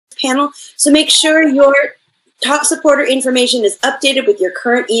panel, so make sure your top supporter information is updated with your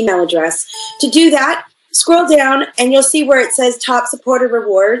current email address. To do that, scroll down and you'll see where it says Top Supporter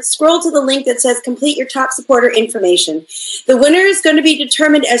Rewards. Scroll to the link that says Complete Your Top Supporter Information. The winner is going to be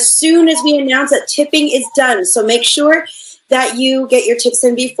determined as soon as we announce that tipping is done, so make sure that you get your tips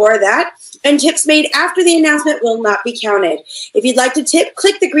in before that. And tips made after the announcement will not be counted. If you'd like to tip,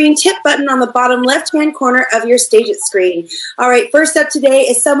 click the green tip button on the bottom left-hand corner of your Stageit screen. All right, first up today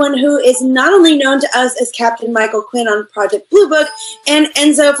is someone who is not only known to us as Captain Michael Quinn on Project Blue Book and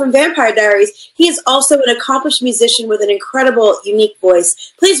Enzo from Vampire Diaries, he is also an accomplished musician with an incredible, unique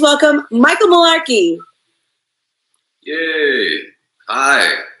voice. Please welcome Michael Malarkey. Yay. Hi.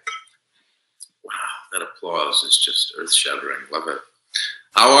 Wow, that applause is just earth-shattering. Love it.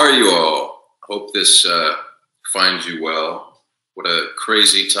 How are you all? Hope this finds you well. What a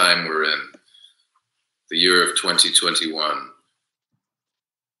crazy time we're in. The year of 2021.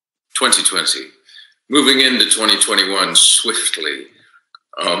 2020. Moving into 2021 swiftly.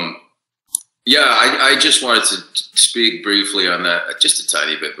 Yeah, I just wanted to speak briefly on that, just a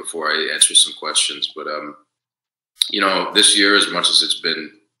tiny bit before I answer some questions. But, you know, this year, as much as it's been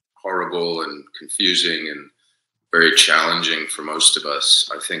horrible and confusing and very challenging for most of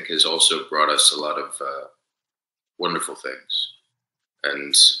us, I think has also brought us a lot of wonderful things.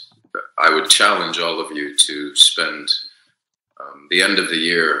 And I would challenge all of you to spend the end of the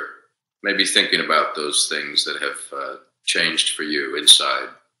year maybe thinking about those things that have changed for you inside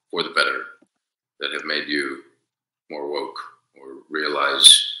for the better, that have made you more woke or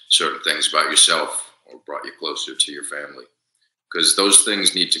realize certain things about yourself or brought you closer to your family. Because those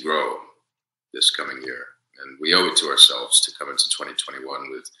things need to grow this coming year. And we owe it to ourselves to come into 2021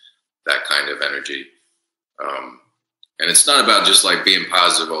 with that kind of energy. And it's not about just like being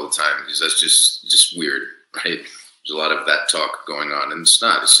positive all the time, because that's just weird, right? There's a lot of that talk going on, and it's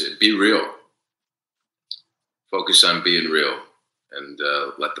not. It's be real. Focus on being real, and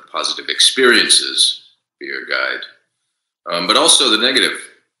let the positive experiences be your guide. But also the negative,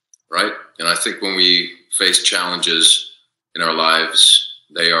 right? And I think when we face challenges in our lives,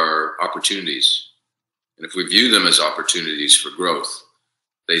 they are opportunities. And if we view them as opportunities for growth,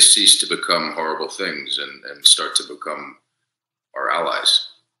 they cease to become horrible things and start to become our allies.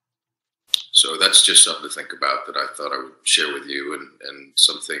 So that's just something to think about that I thought I would share with you, and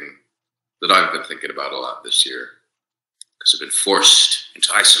something that I've been thinking about a lot this year because I've been forced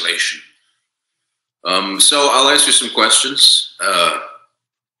into isolation. So I'll answer some questions.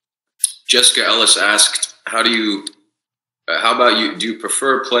 Jessica Ellis asked, how about you? Do you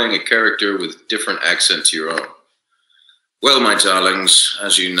prefer playing a character with different accent to your own? Well, my darlings,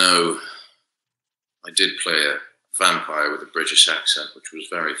 as you know, I did play a vampire with a British accent, which was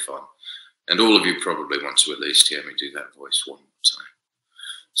very fun. And all of you probably want to at least hear me do that voice one more time.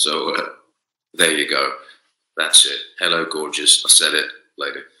 So there you go. That's it. Hello, gorgeous. I said it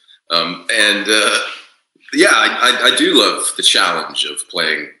later. Yeah, I do love the challenge of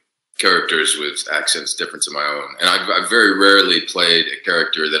playing characters with accents different to my own. And I've very rarely played a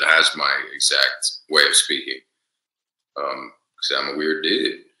character that has my exact way of speaking. Because I'm a weird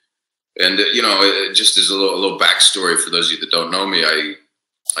dude. And, you know, just as a little backstory for those of you that don't know me, I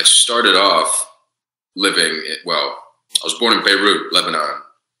started off living, I was born in Beirut, Lebanon.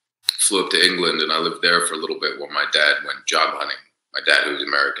 Flew up to England, and I lived there for a little bit while my dad went job hunting. My dad, who's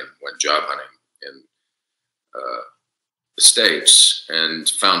American, went job hunting in the States and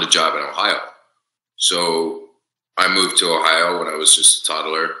found a job in Ohio. So I moved to Ohio when I was just a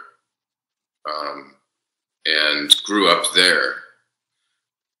toddler and grew up there.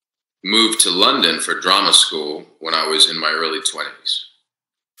 Moved to London for drama school when I was in my early 20s.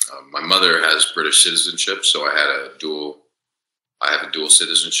 My mother has British citizenship, so I have a dual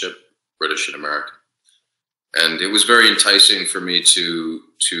citizenship, British and American. And it was very enticing for me to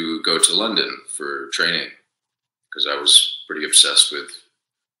go to London for training, because I was pretty obsessed with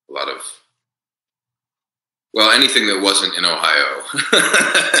a lot of, anything that wasn't in Ohio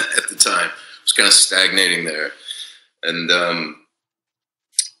at the time. I was kind of stagnating there. And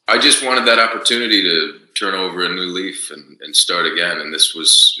I just wanted that opportunity to turn over a new leaf and start again. And this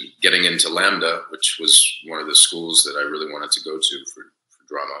was getting into Lambda, which was one of the schools that I really wanted to go to for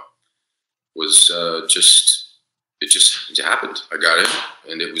drama. It just happened. I got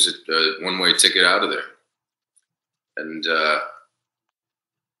in, and it was a one-way ticket out of there. And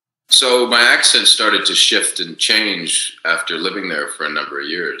so my accent started to shift and change after living there for a number of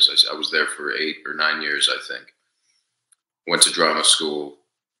years. I was there for 8 or 9 years, I think. Went to drama school.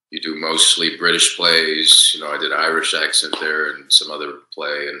 You do mostly British plays. You know, I did Irish accent there and some other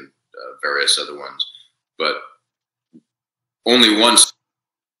play and various other ones. But only once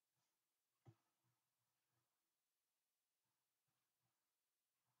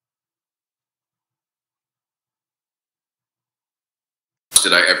once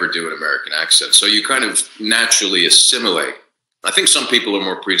did I ever do an American accent. So you kind of naturally assimilate. I think some people are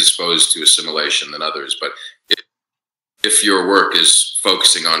more predisposed to assimilation than others, but if your work is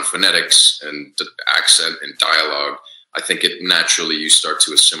focusing on phonetics and accent and dialogue, I think it naturally you start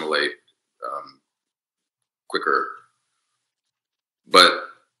to assimilate quicker. But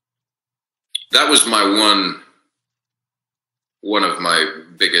that was my one of my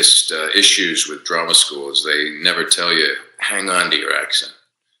biggest issues with drama school is they never tell you, hang on to your accent.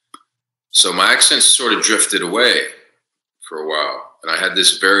 So my accent sort of drifted away for a while. And I had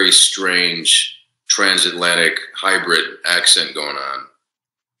this very strange transatlantic hybrid accent going on.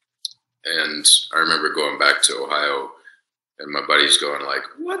 And I remember going back to Ohio and my buddies going like,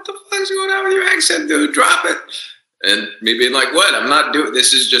 what the fuck's going on with your accent, dude? Drop it. And me being like, what? I'm not doing,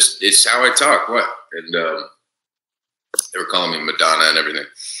 this is just, it's how I talk, what? And they were calling me Madonna and everything.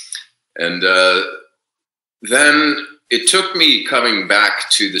 And then it took me coming back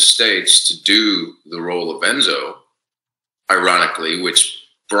to the States to do the role of Enzo, ironically, which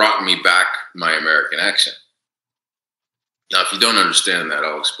brought me back my American accent. Now, if you don't understand that,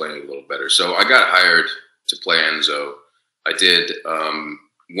 I'll explain it a little better. So I got hired to play Enzo. I did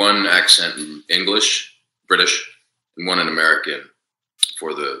one accent in English, British, and one in American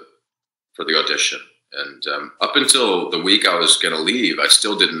for the audition. And up until the week I was going to leave, I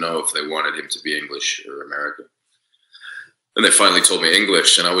still didn't know if they wanted him to be English or American. And they finally told me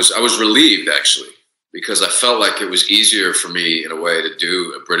English, and I was relieved, actually, because I felt like it was easier for me, in a way, to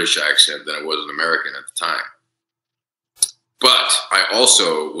do a British accent than it was an American at the time. But I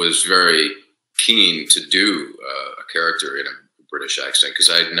also was very keen to do a character in a British accent, because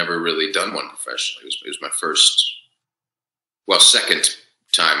I had never really done one professionally. It was my first, well, second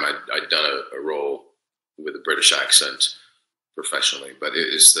time I'd done a role with a British accent professionally, but it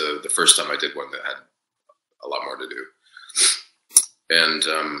is the first time I did one that had a lot more to do. And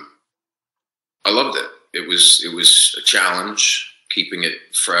I loved it. It was a challenge, keeping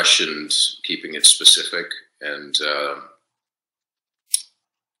it fresh and keeping it specific. And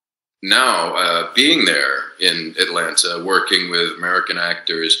now being there in Atlanta, working with American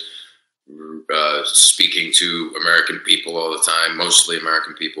actors, speaking to American people all the time, mostly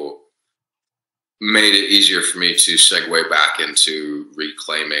American people, made it easier for me to segue back into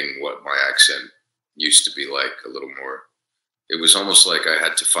reclaiming what my accent used to be like a little more. It was almost like I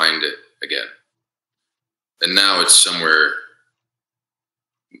had to find it again. And now it's somewhere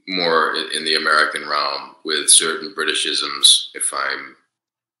more in the American realm with certain Britishisms if I'm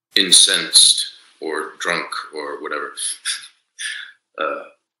incensed or drunk or whatever.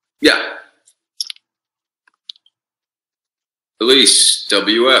 Yeah. Elise,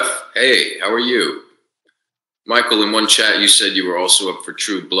 WF, hey, how are you? Michael, in one chat you said you were also up for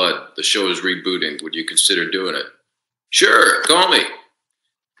True Blood. The show is rebooting. Would you consider doing it? Sure, call me.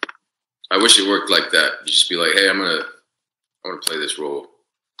 I wish it worked like that. You just be like, hey, I'm gonna play this role.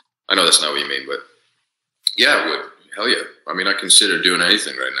 I know that's not what you mean, but yeah, I would. Hell yeah. I mean, I consider doing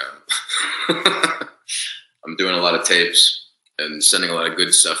anything right now. I'm doing a lot of tapes and sending a lot of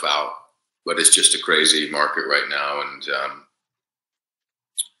good stuff out, but it's just a crazy market right now, and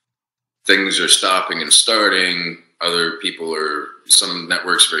things are stopping and starting. Other people some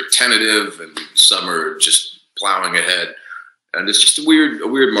networks are very tentative, and some are just plowing ahead. And it's just a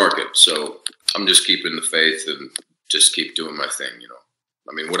weird market. So I'm just keeping the faith and just keep doing my thing, you know.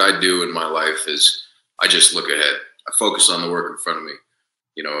 I mean, what I do in my life is I just look ahead. I focus on the work in front of me,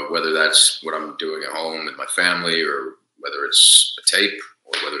 you know, whether that's what I'm doing at home with my family, or whether it's a tape,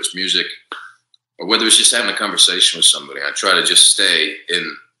 or whether it's music, or whether it's just having a conversation with somebody. I try to just stay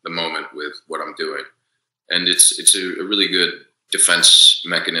in the moment with what I'm doing. And it's a really good defense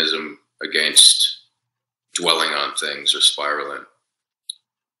mechanism against dwelling on things or spiraling.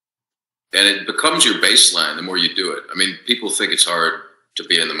 And it becomes your baseline the more you do it. I mean, people think it's hard to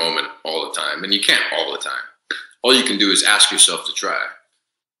be in the moment all the time, and you can't all the time. All you can do is ask yourself to try.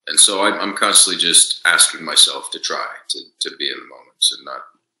 And so I'm constantly just asking myself to try to be in the moments and not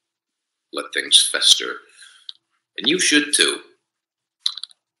let things fester. And you should too.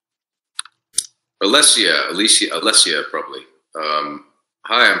 Alessia, probably.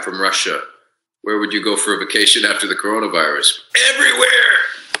 Hi, I'm from Russia. Where would you go for a vacation after the coronavirus? Everywhere!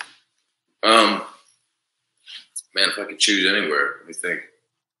 Man, if I could choose anywhere, let me think.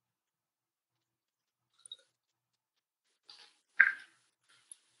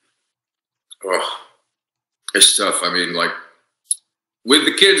 Oh, it's tough. I mean, like, with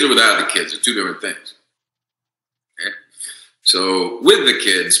the kids or without the kids are two different things. Okay? So, with the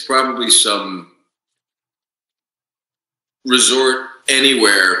kids, probably some resort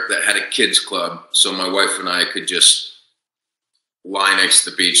anywhere that had a kids club, so my wife and I could just lie next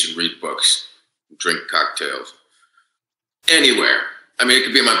to the beach and read books, drink cocktails. Anywhere. I mean, it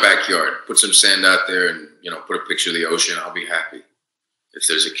could be in my backyard. Put some sand out there and, you know, put a picture of the ocean. I'll be happy if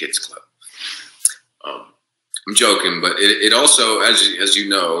there's a kids club. I'm joking, but it also, as you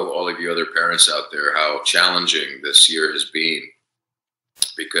know, all of you other parents out there, how challenging this year has been,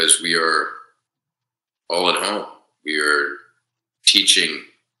 because we are all at home. We are teaching,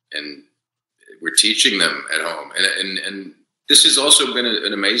 and we're teaching them at home. And this has also been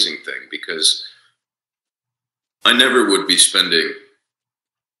an amazing thing, because I never would be spending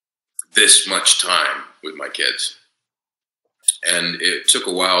this much time with my kids. And it took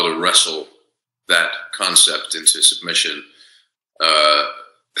a while to wrestle that concept into submission,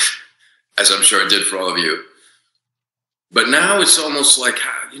 as I'm sure it did for all of you. But now it's almost like,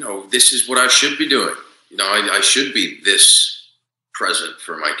 you know, this is what I should be doing. You know, I should be this present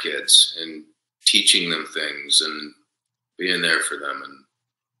for my kids and teaching them things and being there for them and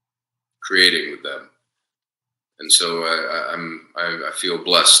creating with them. And so I feel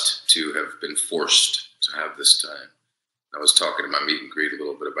blessed to have been forced to have this time. I was talking in my meet and greet a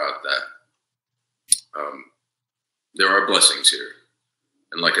little bit about that. There are blessings here.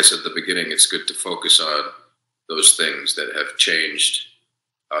 And like I said at the beginning, it's good to focus on those things that have changed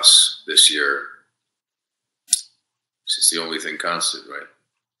us this year. It's the only thing constant, right?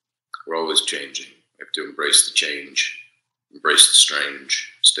 We're always changing. We have to embrace the change, embrace the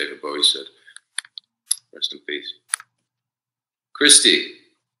strange, as David Bowie said. Rest in peace. Christy,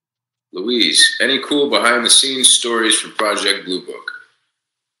 Louise, any cool behind-the-scenes stories from Project Blue Book?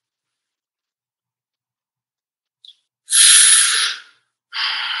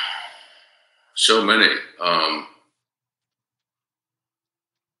 So many.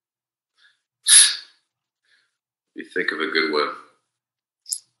 You think of a good one.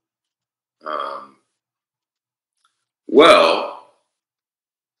 Well,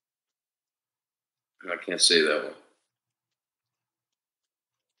 I can't say that one.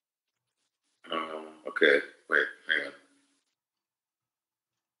 Okay, wait, hang on.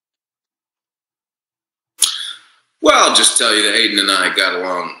 Well, I'll just tell you that Aiden and I got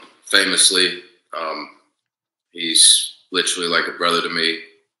along famously. He's literally like a brother to me.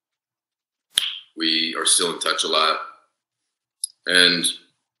 We are still in touch a lot. And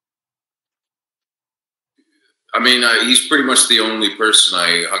I mean, he's pretty much the only person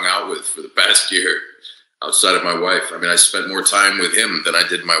I hung out with for the past year outside of my wife. I mean, I spent more time with him than I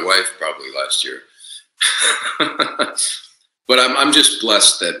did my wife probably last year. But I'm just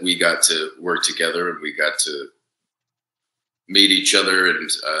blessed that we got to work together and we got to meet each other, and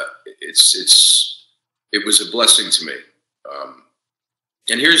it was a blessing to me.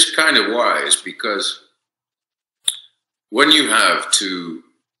 And here's kind of why, is because when you have two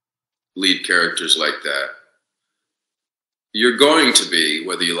lead characters like that, you're going to be,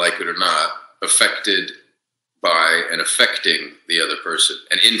 whether you like it or not, affected by and affecting the other person,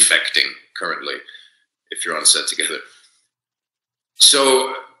 and infecting currently, if you're on set together.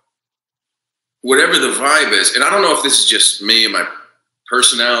 So whatever the vibe is, and I don't know if this is just me and my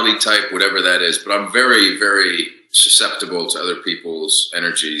personality type, whatever that is, but I'm very, very susceptible to other people's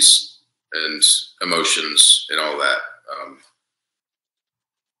energies and emotions and all that.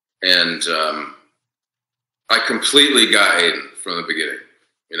 I completely got Aiden from the beginning.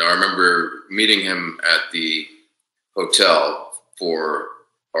 You know, I remember meeting him at the hotel for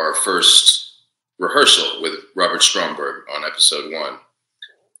our first rehearsal with Robert Stromberg on episode 1.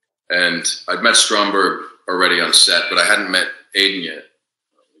 And I'd met Stromberg already on set, but I hadn't met Aiden yet.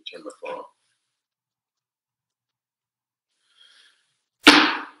 Let me turn my phone off.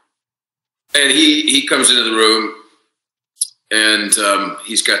 And he comes into the room, and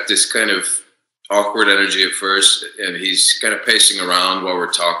he's got this kind of awkward energy at first, and he's kind of pacing around while we're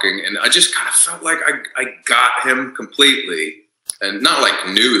talking. And I just kind of felt like I got him completely, and not like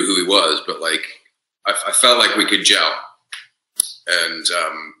knew who he was, but like I felt like we could gel. And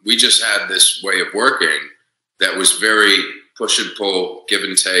we just had this way of working that was very push and pull, give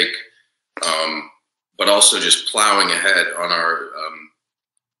and take, but also just plowing ahead on our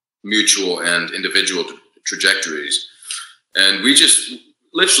mutual and individual trajectories. And we just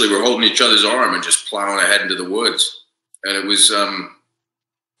literally were holding each other's arm and just plowing ahead into the woods. And it was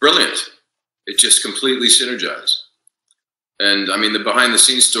brilliant. It just completely synergized. And I mean, the behind the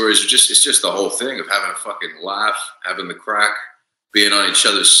scenes stories are it's just the whole thing of having a fucking laugh, having the crack, being on each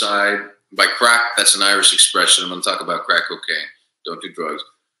other's side. By crack, that's an Irish expression. I'm going to talk about crack cocaine. Don't do drugs.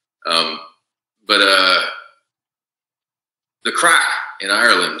 But the crack in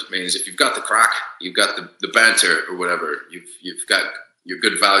Ireland means if you've got the crack, you've got the banter or whatever. You've got your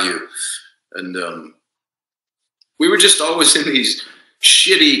good value. And we were just always in these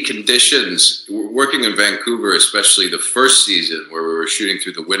shitty conditions. Working in Vancouver, especially the first season where we were shooting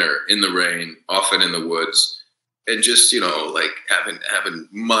through the winter in the rain, often in the woods, and just, like having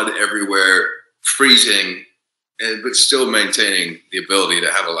mud everywhere, freezing, but still maintaining the ability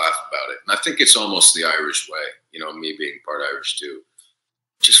to have a laugh about it. And I think it's almost the Irish way, me being part Irish too.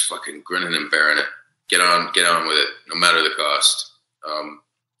 Just fucking grinning and bearing it. Get on with it, no matter the cost.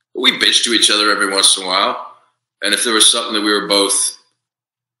 We bitch to each other every once in a while. And if there was something that we were both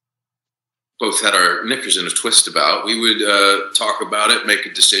had our knickers in a twist about, we would talk about it, make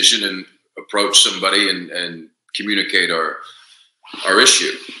a decision, and approach somebody and communicate our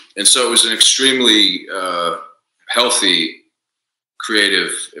issue. And so it was an extremely healthy,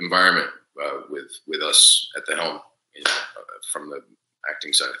 creative environment with us at the helm, from the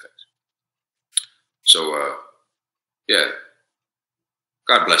acting side of things. So, yeah,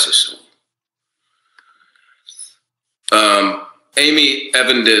 God bless us. Amy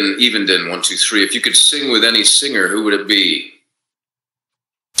Evenden 123. If you could sing with any singer, who would it be?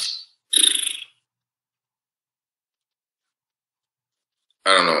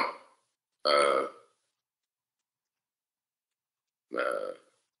 I don't know.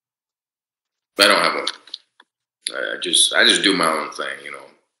 I don't have one. I just do my own thing,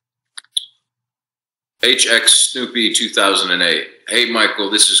 HX Snoopy 2008. Hey, Michael,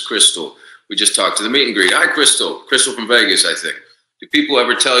 this is Crystal. We just talked to the meet and greet. Hi, Crystal. Crystal from Vegas, I think. Do people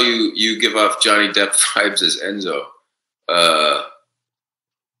ever tell you you give off Johnny Depp vibes as Enzo? I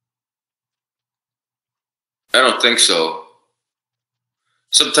don't think so.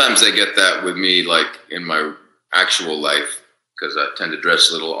 Sometimes they get that with me, like in my actual life, because I tend to dress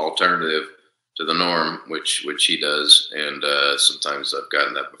a little alternative to the norm, which he does, and sometimes I've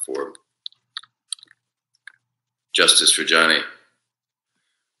gotten that before. Justice for Johnny.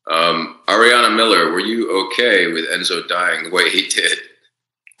 Ariana Miller, were you okay with Enzo dying the way he did?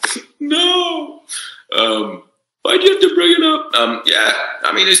 No. Why'd you have to bring it up? Yeah,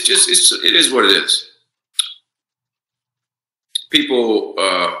 I mean, it is what it is. People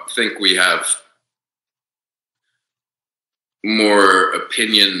think we have more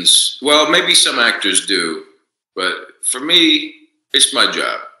opinions. Well, maybe some actors do, but for me, it's my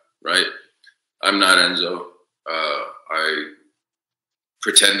job, right? I'm not Enzo. I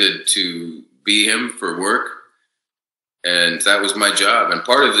pretended to be him for work, and that was my job. And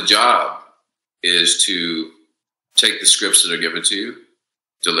part of the job is to take the scripts that are given to you,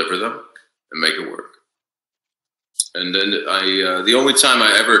 deliver them, and make it work. And then the only time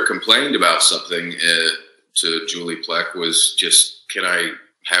I ever complained about something to Julie Plec was just, can I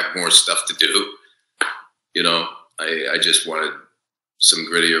have more stuff to do? I just wanted some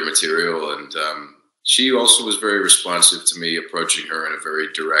grittier material, and she also was very responsive to me approaching her in a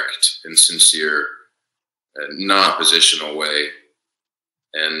very direct and sincere and non-oppositional way.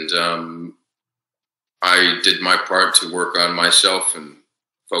 And I did my part to work on myself and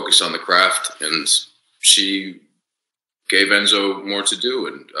focus on the craft, and she gave Enzo more to do,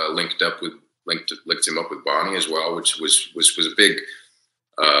 and linked him up with Bonnie as well, which was a big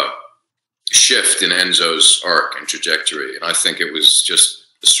shift in Enzo's arc and trajectory. And I think it was just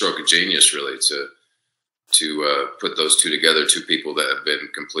a stroke of genius, really, to put those two together, two people that have been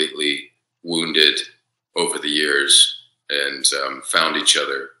completely wounded over the years and found each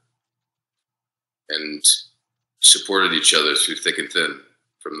other and supported each other through thick and thin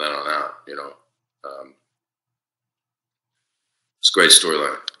from then on out, It's a great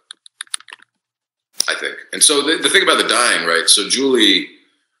storyline, I think. And so the thing about the dying, right? So Julie,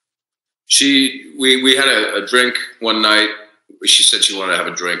 we had a drink one night. She said she wanted to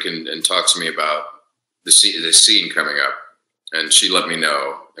have a drink and talk to me about the scene coming up. And she let me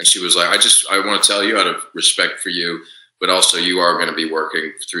know. And she was like, I want to tell you, out of respect for you, but also you are going to be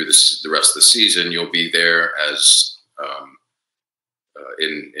working through the rest of the season. You'll be there as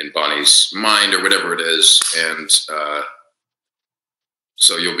in Bonnie's mind or whatever it is. And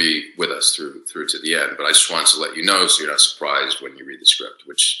so you'll be with us through to the end. But I just wanted to let you know so you're not surprised when you read the script,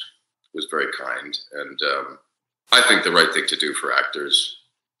 which was very kind. And I think the right thing to do for actors,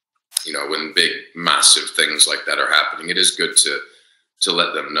 when big, massive things like that are happening, it is good to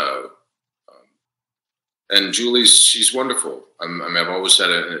let them know. And she's wonderful. I've always had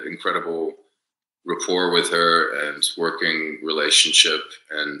an incredible rapport with her and working relationship.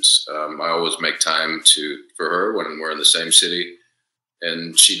 And I always make time for her when we're in the same city.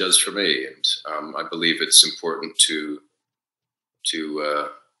 And she does for me, and I believe it's important to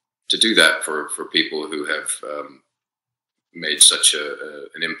do that for people who have made such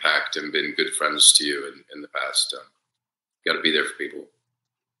an impact and been good friends to you in the past. Got to be there for people.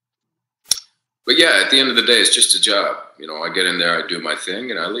 But yeah, at the end of the day, it's just a job. You know, I get in there, I do my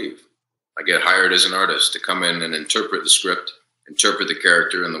thing, and I leave. I get hired as an artist to come in and interpret the script, interpret the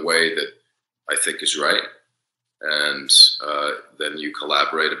character in the way that I think is right. And then you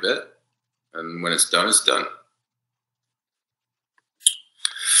collaborate a bit. And when it's done, it's done.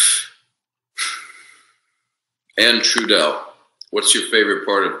 Ann Trudell, what's your favorite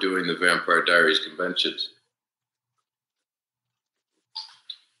part of doing the Vampire Diaries conventions?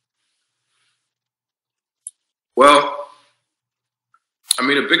 Well, I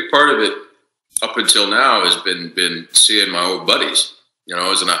mean, a big part of it up until now has been seeing my old buddies. You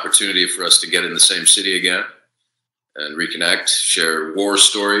know, as an opportunity for us to get in the same city again and reconnect, share war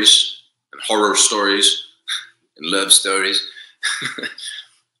stories and horror stories and love stories.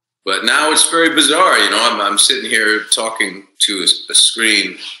 But now it's very bizarre. You know, I'm sitting here talking to a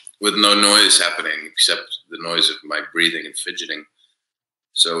screen with no noise happening except the noise of my breathing and fidgeting.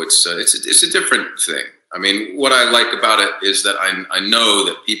 So it's a different thing. I mean, what I like about it is that I know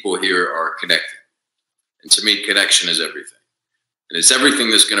that people here are connected. And to me, connection is everything. And it's everything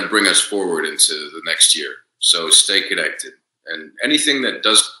that's going to bring us forward into the next year. So stay connected. And anything that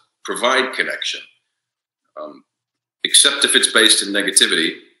does provide connection, except if it's based in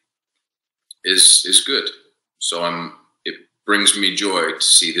negativity, is good. So it brings me joy to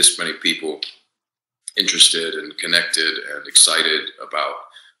see this many people interested and connected and excited about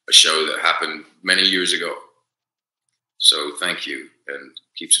a show that happened many years ago. So thank you, and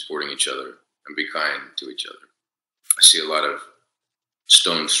keep supporting each other and be kind to each other. I see a lot of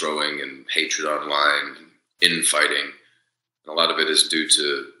stone throwing and hatred online and infighting. And a lot of it is due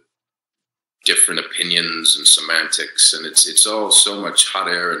to different opinions and semantics, and it's all so much hot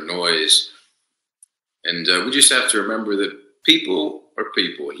air and noise. And we just have to remember that people are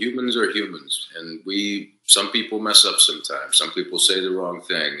people, humans are humans, and some people mess up sometimes. Some people say the wrong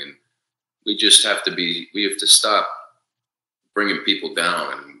thing, and we have to stop bringing people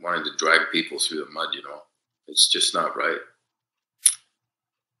down and wanting to drag people through the mud. You know, it's just not right.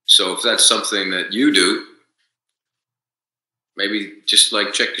 So if that's something that you do, maybe just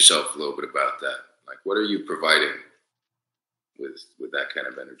check yourself a little bit about that. Like, what are you providing with that kind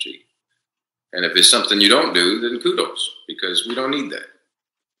of energy? And if it's something you don't do, then kudos, because we don't need that.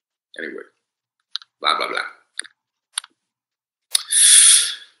 Anyway, blah, blah, blah.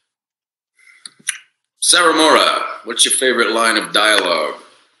 Sarah Mora, what's your favorite line of dialogue?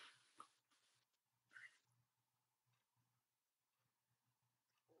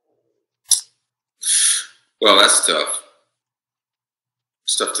 Well, that's tough.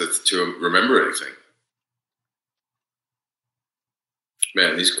 It's tough to remember anything.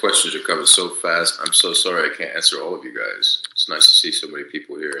 Man, these questions are coming so fast. I'm so sorry I can't answer all of you guys. It's nice to see so many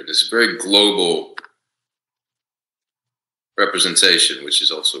people here. And it's a very global representation, which is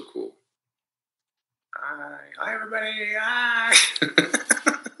also cool. Hi everybody. Hi.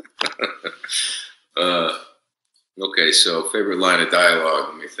 Okay, so favorite line of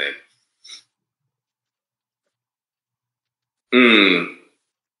dialogue, let me think.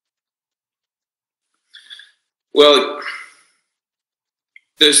 Well,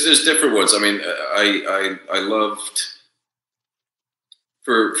 there's different ones. I mean, I loved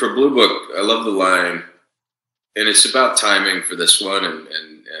for Blue Book. I love the line, and it's about timing for this one, and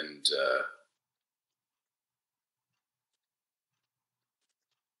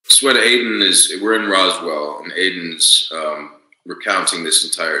it's when we're in Roswell, and Aiden's recounting this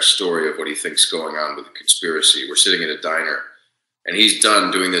entire story of what he thinks going on with the conspiracy. We're sitting at a diner, and he's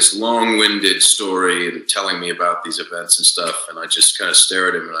done doing this long-winded story and telling me about these events and stuff. And I just kind of stare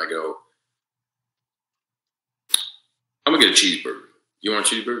at him and I go, I'm going to get a cheeseburger. You want a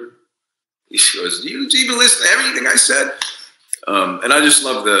cheeseburger? He goes, do you even listen to everything I said? And I just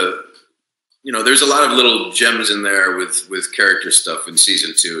love there's a lot of little gems in there with character stuff in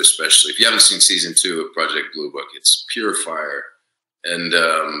season 2, especially. If you haven't seen season 2 of Project Blue Book, it's pure fire. And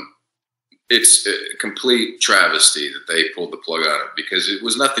it's a complete travesty that they pulled the plug on it, because it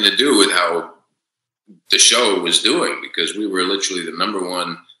was nothing to do with how the show was doing, because we were literally the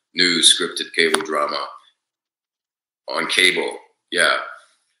 #1 news scripted cable drama on cable. Yeah.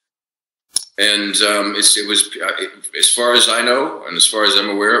 And it was, as far as I know, and as far as I'm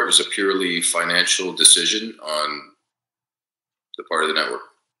aware, it was a purely financial decision on the part of the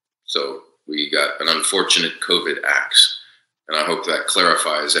network. So we got an unfortunate COVID axe. And I hope that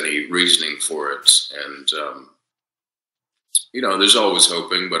clarifies any reasoning for it. And, there's always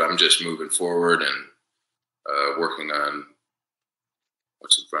hoping, but I'm just moving forward and working on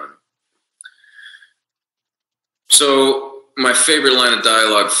what's in front of me. So my favorite line of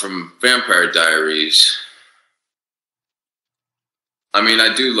dialogue from Vampire Diaries, I mean,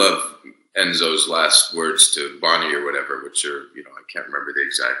 I do love Enzo's last words to Bonnie or whatever, which are, you know, I can't remember the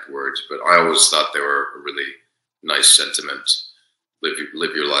exact words, but I always thought they were a really nice sentiment. Live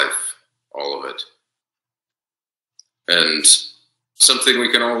your life, all of it. And something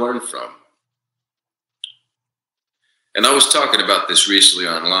we can all learn from. And I was talking about this recently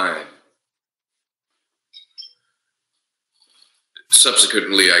online.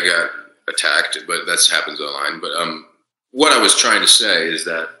 Subsequently, I got attacked, but that happens online. But what I was trying to say is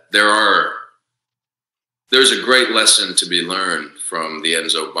that there's a great lesson to be learned from the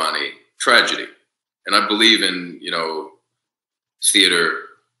Enzo Bonnie tragedy. And I believe in, you know, theater.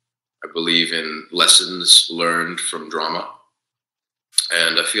 I believe in lessons learned from drama.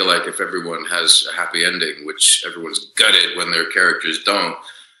 And I feel like if everyone has a happy ending, which everyone's gutted when their characters don't,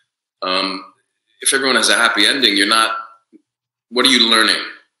 if everyone has a happy ending, you're not, what are you learning?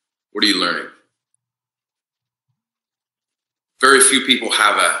 What are you learning? Very few people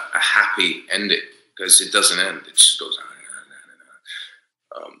have a happy ending because it doesn't end. It just goes on and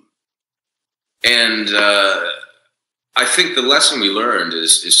on and on. I think the lesson we learned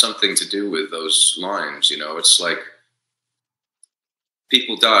is something to do with those lines. You know, it's like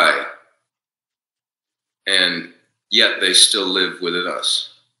people die, and yet they still live within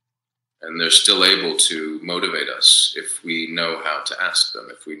us, and they're still able to motivate us if we know how to ask them,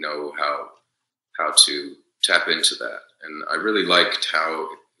 if we know how to tap into that. And I really liked how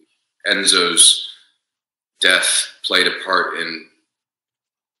Enzo's death played a part in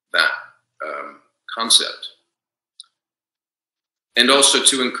that concept. And also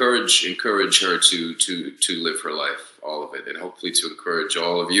to encourage her to live her life, all of it, and hopefully to encourage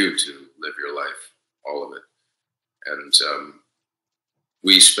all of you to live your life, all of it. And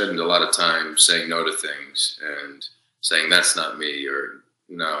we spend a lot of time saying no to things and saying that's not me or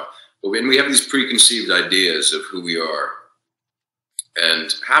no. But when we have these preconceived ideas of who we are,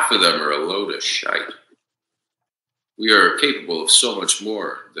 and half of them are a load of shite. We are capable of so much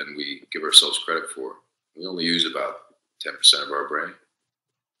more than we give ourselves credit for. We only use about 10% of our brain.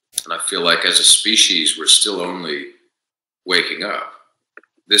 And I feel like as a species, we're still only waking up.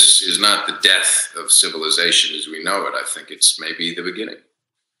 This is not the death of civilization as we know it. I think it's maybe the beginning.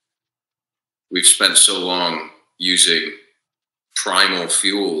 We've spent so long using primal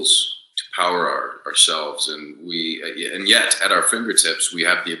fuels to power ourselves, and yet at our fingertips, we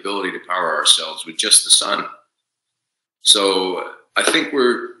have the ability to power ourselves with just the sun. So I think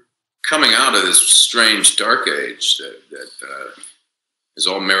we're coming out of this strange dark age that is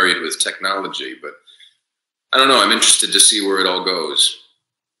all married with technology. But I don't know. I'm interested to see where it all goes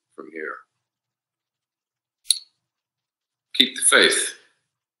from here. Keep the faith.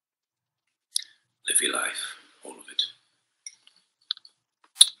 Live your life, all of it.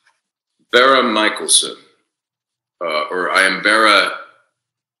 Bera Michelson, or I am Bera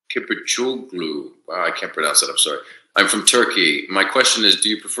Kipachoglu. Wow, I can't pronounce that. I'm sorry. I'm from Turkey. My question is, do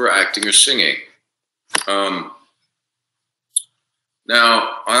you prefer acting or singing? Now,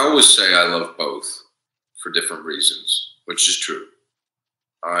 I always say I love both for different reasons, which is true.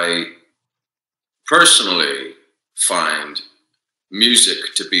 I personally find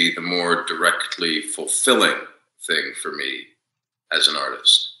music to be the more directly fulfilling thing for me as an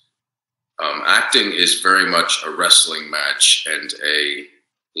artist. Acting is very much a wrestling match and a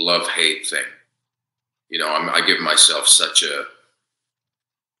love-hate thing. You know, I give myself such a,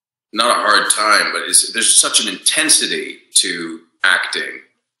 not a hard time, but there's such an intensity to acting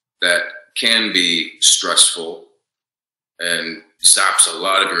that can be stressful and zaps a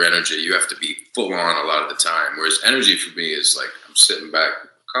lot of your energy. You have to be full on a lot of the time. Whereas energy for me is like, I'm sitting back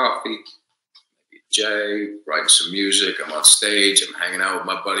with coffee, maybe Jay, writing some music, I'm on stage, I'm hanging out with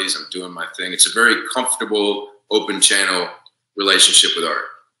my buddies, I'm doing my thing. It's a very comfortable, open channel relationship with art.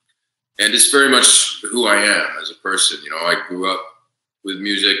 And it's very much who I am as a person. You know, I grew up with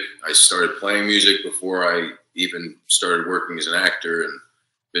music. I started playing music before I even started working as an actor, and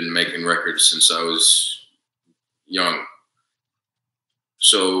been making records since I was young.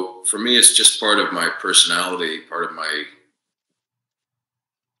 So for me, it's just part of my personality, part of my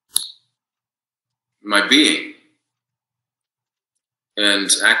being. And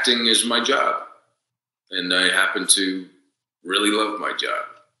acting is my job. And I happen to really love my job.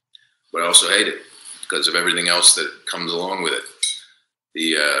 But I also hate it because of everything else that comes along with it.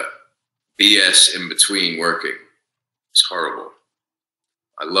 The BS in between working is horrible.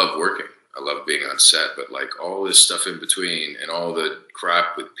 I love working. I love being on set, but like all this stuff in between and all the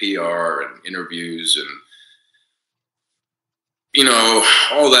crap with PR and interviews and, you know,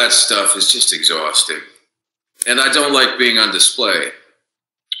 all that stuff is just exhausting. And I don't like being on display.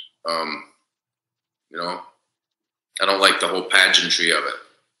 You know, I don't like the whole pageantry of it.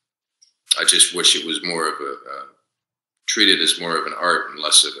 I just wish it was more of treated as more of an art and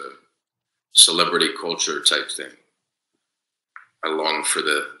less of a celebrity culture type thing. I long for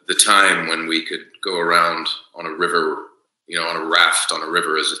the time when we could go around on a river, on a raft on a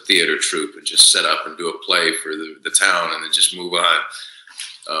river as a theater troupe and just set up and do a play for the town and then just move on.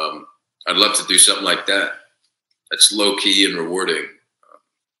 I'd love to do something like that. That's low key and rewarding.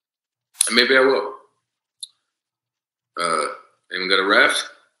 And maybe I will. Anyone got a raft?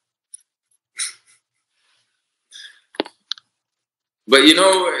 But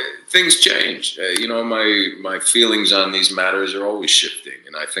things change. My feelings on these matters are always shifting,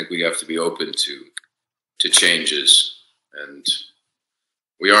 and I think we have to be open to changes. And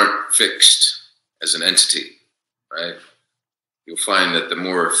we aren't fixed as an entity, right? You'll find that the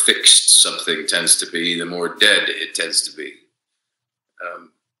more fixed something tends to be, the more dead it tends to be.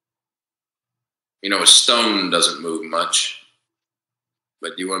 A stone doesn't move much,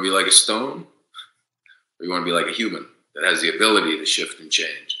 but do you want to be like a stone, or you want to be like a human that has the ability to shift and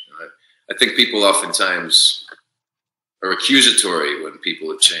change? I think people oftentimes are accusatory when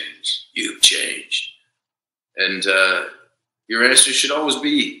people have changed. You've changed. And your answer should always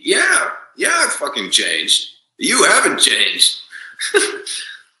be, yeah, I've fucking changed. You haven't changed.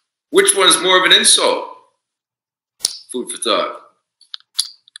 Which one's more of an insult? Food for thought.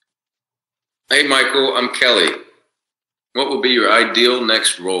 Hey, Michael, I'm Kelly. What will be your ideal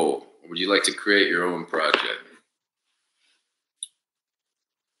next role? Or would you like to create your own project?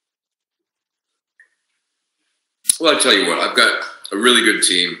 Well, I tell you what, I've got a really good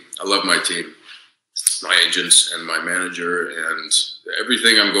team. I love my team, my agents and my manager, and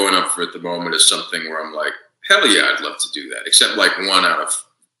everything I'm going up for at the moment is something where I'm like, hell yeah, I'd love to do that. Except like one out of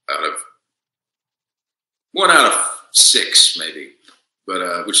 6 maybe,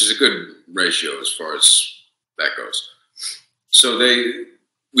 but which is a good ratio as far as that goes. So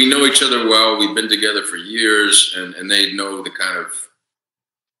we know each other well. We've been together for years, and they know the kind of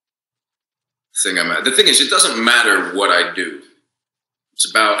thing I'm at. The thing is, it doesn't matter what I do. It's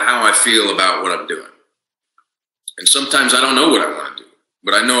about how I feel about what I'm doing. And sometimes I don't know what I want to do,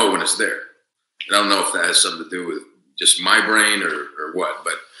 but I know it when it's there. And I don't know if that has something to do with just my brain or what,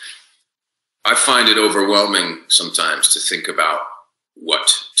 but I find it overwhelming sometimes to think about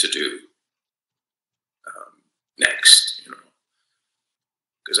what to do next,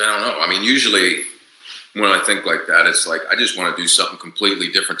 because I don't know. I mean, usually when I think like that, it's like I just want to do something completely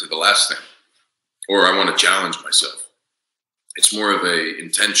different to the last thing, or I want to challenge myself. It's more of a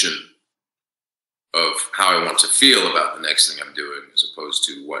intention of how I want to feel about the next thing I'm doing as opposed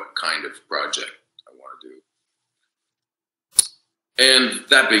to what kind of project I want to do. And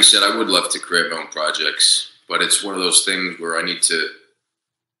that being said, I would love to create my own projects, but it's one of those things where I need to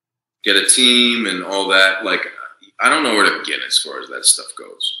get a team and all that. Like, I don't know where to begin as far as that stuff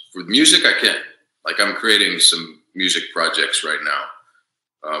goes. For music, I can. Like, I'm creating some music projects right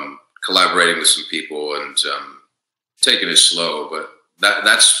now, collaborating with some people and taking it slow, but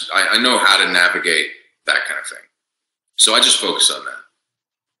I know how to navigate that kind of thing. So I just focus on that.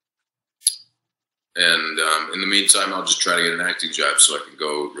 And in the meantime, I'll just try to get an acting job so I can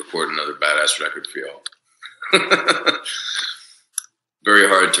go record another badass record for y'all. Very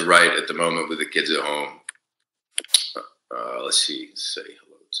hard to write at the moment with the kids at home. Let's see. Say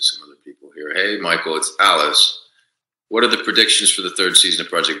hello to some other people here. Hey, Michael, it's Alice. What are the predictions for the 3rd season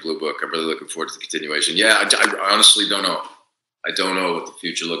of Project Blue Book? I'm really looking forward to the continuation. Yeah, I honestly don't know. I don't know what the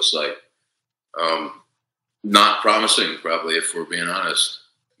future looks like. Not promising, probably, if we're being honest.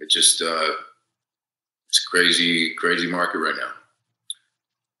 It just, it's a crazy, crazy market right now.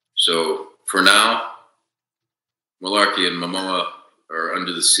 So for now, Malarkey and Momoa are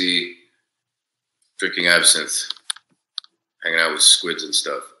under the sea, drinking absinthe, hanging out with squids and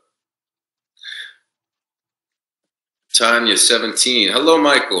stuff. Tanya, 17. Hello,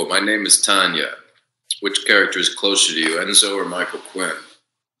 Michael. My name is Tanya. Which character is closer to you, Enzo or Michael Quinn?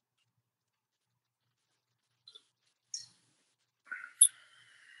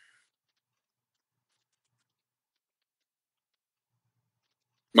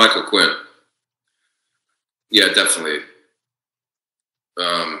 Michael Quinn. Yeah, definitely.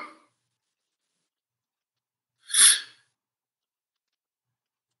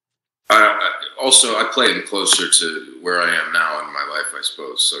 I play him closer to where I am now in my life, I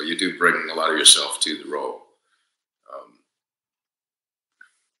suppose. So you do bring a lot of yourself to the role.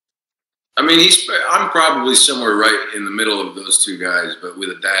 I mean, I'm probably somewhere right in the middle of those two guys, but with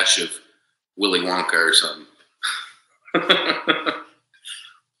a dash of Willy Wonka or something.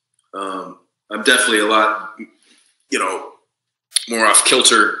 I'm definitely a lot, more off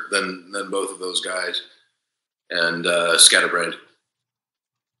kilter than both of those guys, and scatterbrained.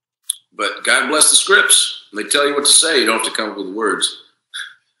 But God bless the scripts. They tell you what to say. You don't have to come up with words.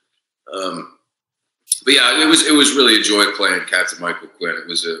 But yeah, it was really a joy playing Captain Michael Quinn. It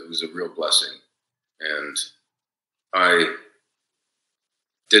was a real blessing, and I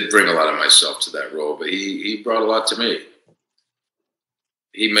did bring a lot of myself to that role. But he brought a lot to me.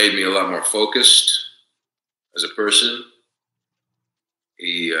 He made me a lot more focused as a person.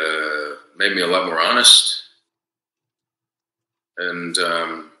 He made me a lot more honest, and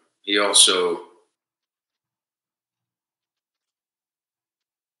he also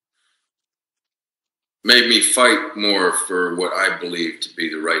made me fight more for what I believe to be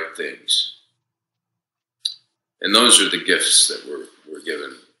the right things. And those are the gifts that were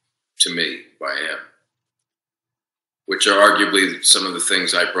given to me by him, which are arguably some of the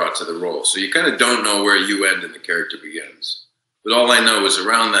things I brought to the role. So you kind of don't know where you end and the character begins. But all I know is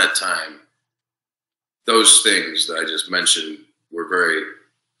around that time, those things that I just mentioned were very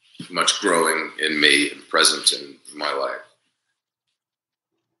much growing in me and present in my life.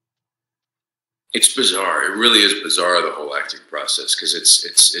 It's bizarre. It really is bizarre, the whole acting process, because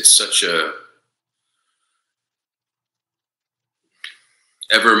it's such a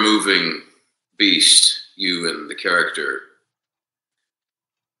ever-moving beast, you and the character.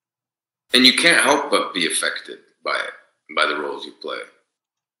 And you can't help but be affected by it, by the roles you play.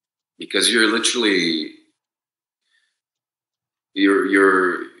 Because you're literally,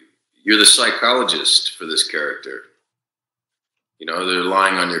 you're the psychologist for this character. You know, they're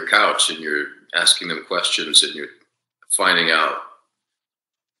lying on your couch and you're asking them questions and you're finding out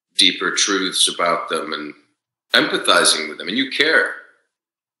deeper truths about them and empathizing with them, and you care.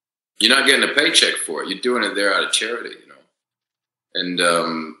 You're not getting a paycheck for it. You're doing it there out of charity, you know. And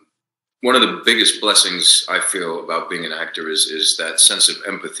one of the biggest blessings I feel about being an actor is that sense of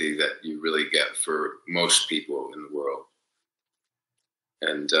empathy that you really get for most people in the world.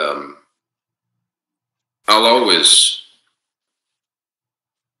 And I'll always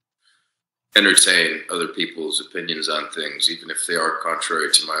entertain other people's opinions on things, even if they are contrary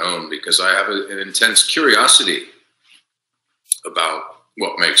to my own, because I have an intense curiosity about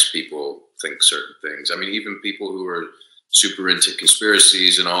what makes people think certain things. I mean, even people who are super into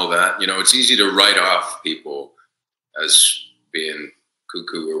conspiracies and all that, you know, it's easy to write off people as being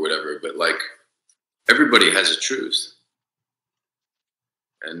cuckoo or whatever, but like, everybody has a truth.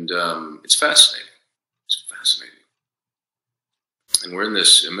 And it's fascinating. It's fascinating. And we're in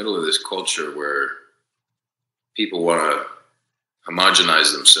the middle of this culture where people want to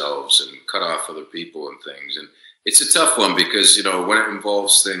homogenize themselves and cut off other people and things. And it's a tough one because, you know, when it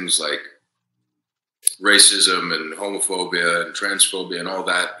involves things like racism and homophobia and transphobia and all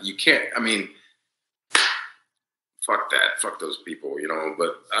that, you can't, I mean, fuck that, fuck those people, you know,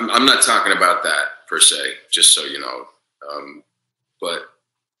 but I'm not talking about that per se, just so you know. But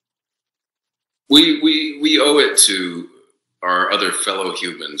we owe it to our other fellow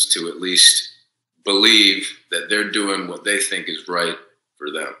humans to at least believe that they're doing what they think is right for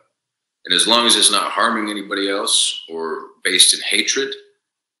them. And as long as it's not harming anybody else or based in hatred,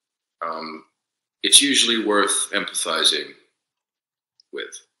 it's usually worth empathizing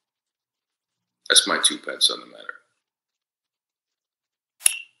with. That's my 2 pence on the matter.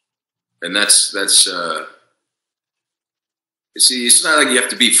 And see, it's not like you have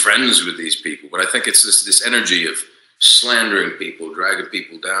to be friends with these people, but I think it's this energy of slandering people, dragging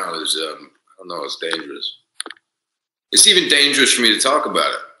people down is, I don't know, it's dangerous. It's even dangerous for me to talk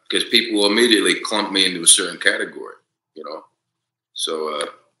about it because people will immediately clump me into a certain category, you know? So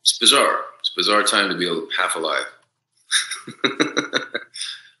it's bizarre. It's a bizarre time to be half alive.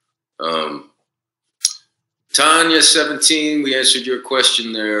 Tanya, 17, we answered your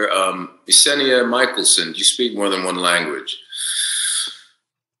question there. Yesenia Michelson, do you speak more than one language?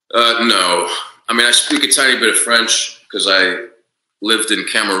 No. I mean, I speak a tiny bit of French because I lived in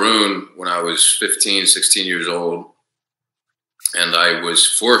Cameroon when I was 15, 16 years old. And I was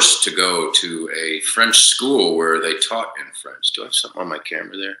forced to go to a French school where they taught in French. Do I have something on my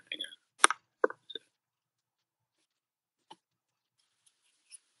camera there? Hang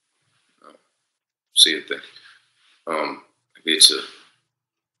on. Oh, see it there. Maybe it's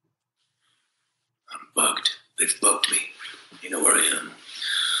I'm bugged. They've bugged me. You know where I am.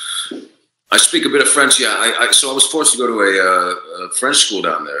 I speak a bit of French, yeah. So I was forced to go to a French school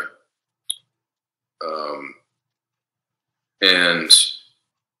down there. And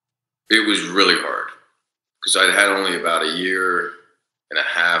it was really hard because I'd had only about a year and a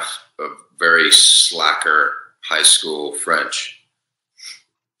half of very slacker high school French.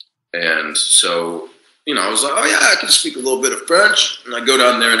 And so, you know, I was like, oh yeah, I can speak a little bit of French. And I go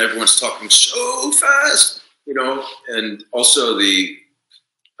down there and everyone's talking so fast, you know, and also the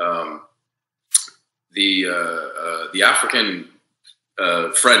um, the African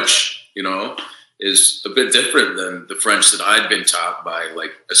French, you know, is a bit different than the French that I'd been taught by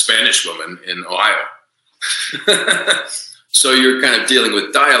like a Spanish woman in Ohio. So you're kind of dealing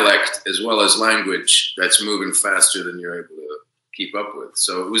with dialect as well as language that's moving faster than you're able to keep up with.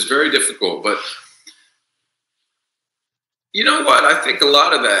 So it was very difficult. But you know what? I think a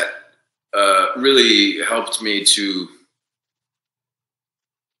lot of that really helped me to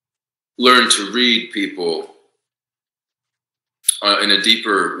learn to read people in a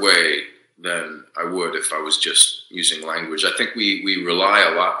deeper way than I would if I was just using language. I think we rely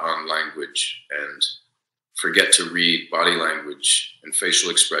a lot on language and forget to read body language and facial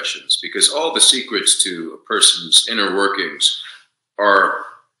expressions, because all the secrets to a person's inner workings are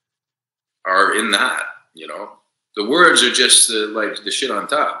in that, you know. The words are just like the shit on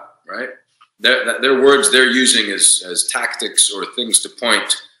top, right? They're words they're using as tactics or things to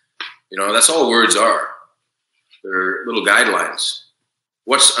point. You know, that's all words are. They're little guidelines.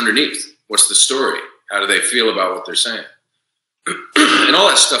 What's underneath? What's the story? How do they feel about what they're saying? And all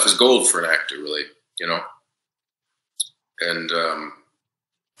that stuff is gold for an actor, really, you know. And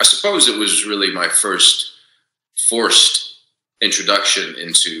I suppose it was really my first forced introduction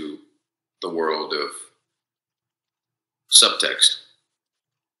into the world of subtext,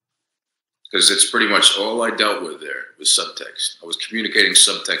 because it's pretty much all I dealt with there was subtext. I was communicating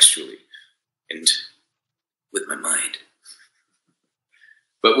subtextually and with my mind.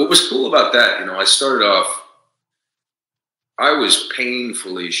 But what was cool about that, you know, I started off, I was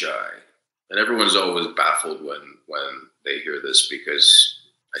painfully shy. And everyone's always baffled when they hear this, because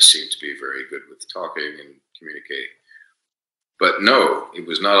I seem to be very good with talking and communicating. But no, it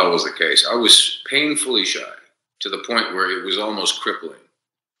was not always the case. I was painfully shy to the point where it was almost crippling,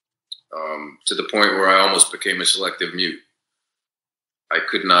 to the point where I almost became a selective mute. I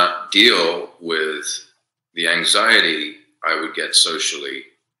could not deal with the anxiety I would get socially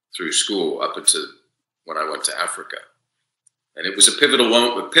through school up until when I went to Africa. And it was a pivotal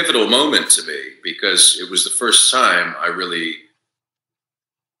moment to me, because it was the first time I really,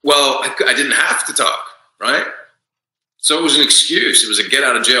 I didn't have to talk, right? So it was an excuse. It was a get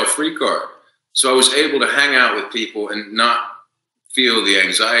out of jail free card. So I was able to hang out with people and not feel the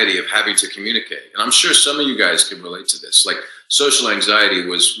anxiety of having to communicate. And I'm sure some of you guys can relate to this. Like, social anxiety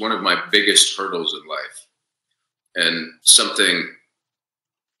was one of my biggest hurdles in life, and something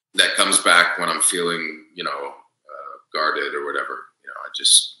that comes back when I'm feeling, you know, guarded or whatever. You know, I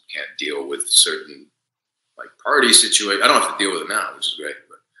just can't deal with certain like party situations. I don't have to deal with it now, which is great,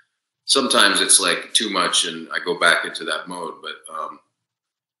 but sometimes it's like too much and I go back into that mode. But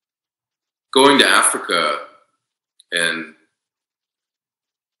going to Africa, and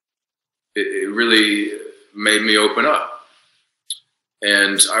it really made me open up.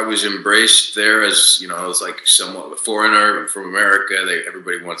 And I was embraced there as, you know, I was like somewhat a foreigner from America.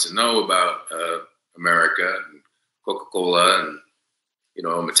 Everybody wants to know about America and Coca-Cola and, you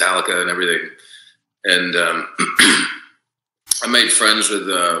know, Metallica and everything. And I made friends with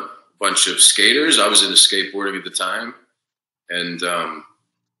a bunch of skaters. I was into skateboarding at the time. And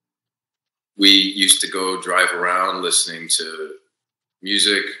we used to go drive around listening to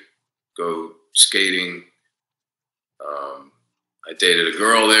music, go skating. I dated a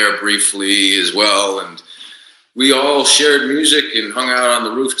girl there briefly as well, and we all shared music and hung out on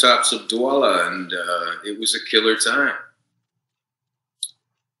the rooftops of Douala, and it was a killer time.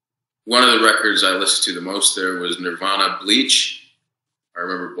 One of the records I listened to the most there was Nirvana Bleach. I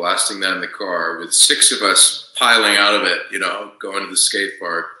remember blasting that in the car with 6 of us piling out of it, you know, going to the skate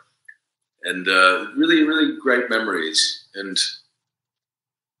park. And really, really great memories. And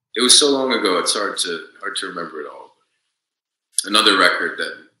it was so long ago, it's hard to remember it all. Another record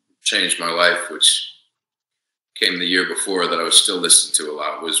that changed my life, which came the year before that I was still listening to a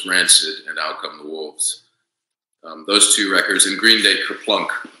lot, was Rancid and Out Come the Wolves. Those 2 records, and Green Day Kerplunk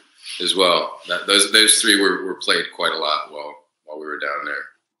as well. Those 3 were played quite a lot while we were down there.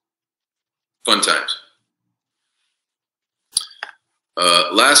 Fun times.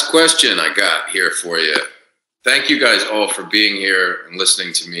 Last question I got here for you. Thank you guys all for being here and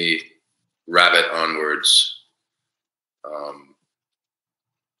listening to me rabbit onwards.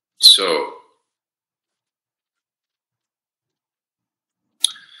 So,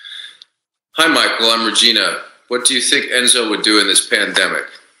 hi Michael, I'm Regina. What do you think Enzo would do in this pandemic?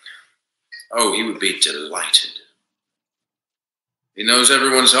 Oh, he would be delighted. He knows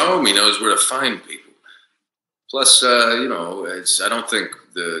everyone's home. He knows where to find people. Plus, you know, I don't think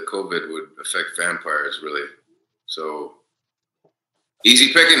the COVID would affect vampires, really. So,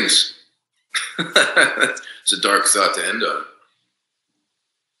 easy pickings. It's a dark thought to end on.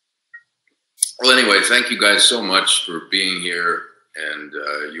 Well, anyway, thank you guys so much for being here and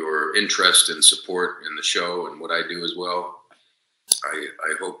your interest and support in the show and what I do as well.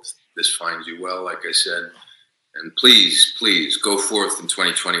 I hope this finds you well, like I said. And please, please go forth in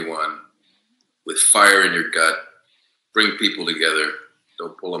 2021 with fire in your gut. Bring people together.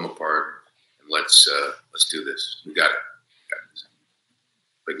 Don't pull them apart. And let's do this. We got it.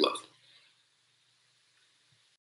 Big love.